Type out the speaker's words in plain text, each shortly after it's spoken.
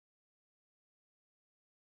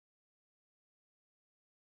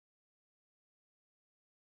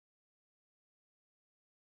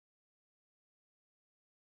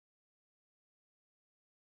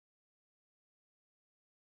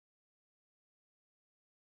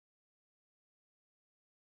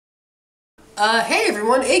Hey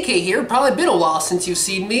everyone, AK here. Probably been a while since you've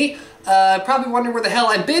seen me. Probably wondering where the hell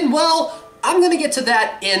I've been. Well, I'm gonna get to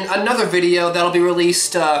that in another video that'll be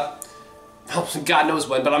released, oh, God knows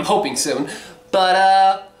when, but I'm hoping soon.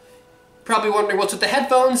 But, probably wondering what's with the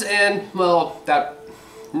headphones and, well, that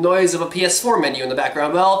noise of a PS4 menu in the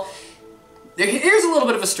background. Well, here's a little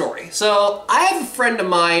bit of a story. So, I have a friend of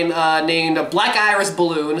mine named Black Iris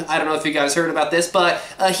Balloon. I don't know if you guys heard about this, but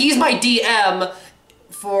he's my DM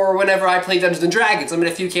for whenever I play Dungeons & Dragons. I'm in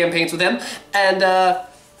a few campaigns with him, and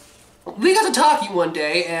we got to talking one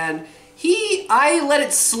day, and I let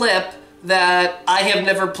it slip that I have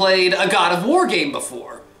never played a God of War game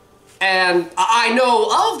before. And I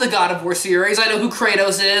know of the God of War series, I know who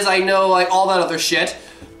Kratos is, I know like all that other shit,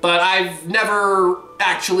 but I've never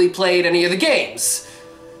actually played any of the games.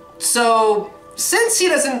 So, since he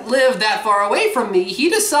doesn't live that far away from me, he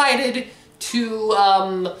decided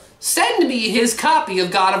to send me his copy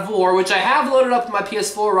of God of War, which I have loaded up on my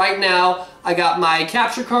PS4 right now. I got my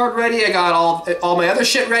capture card ready, I got all my other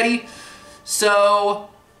shit ready. So,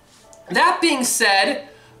 that being said,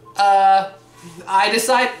 I'm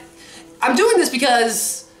doing this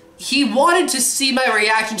because he wanted to see my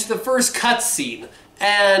reaction to the first cutscene.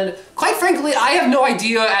 And quite frankly, I have no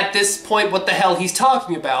idea at this point what the hell he's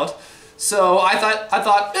talking about. So I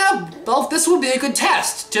thought, well, this would be a good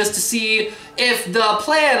test, just to see if the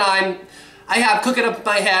plan I have cooking up in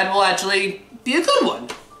my head will actually be a good one.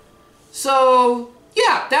 So,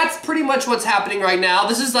 yeah, that's pretty much what's happening right now.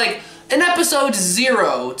 This is like an episode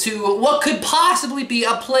 0 to what could possibly be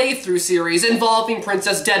a playthrough series involving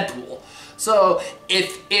Princess Deadpool. So,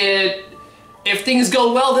 if things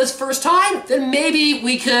go well this first time, then maybe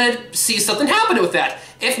we could see something happen with that.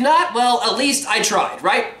 If not, well, at least I tried,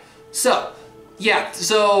 right? So, yeah,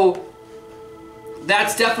 so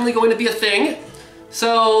that's definitely going to be a thing.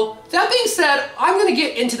 So, that being said, I'm going to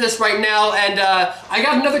get into this right now, and I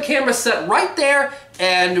got another camera set right there,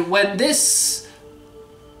 and when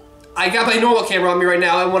I got my normal camera on me right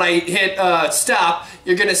now, and when I hit stop,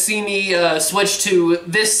 you're going to see me switch to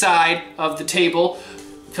this side of the table,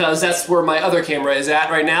 because that's where my other camera is at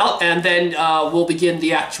right now, and then we'll begin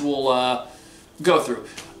the actual go-through.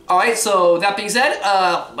 Alright, so that being said,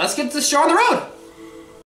 let's get this show on the road!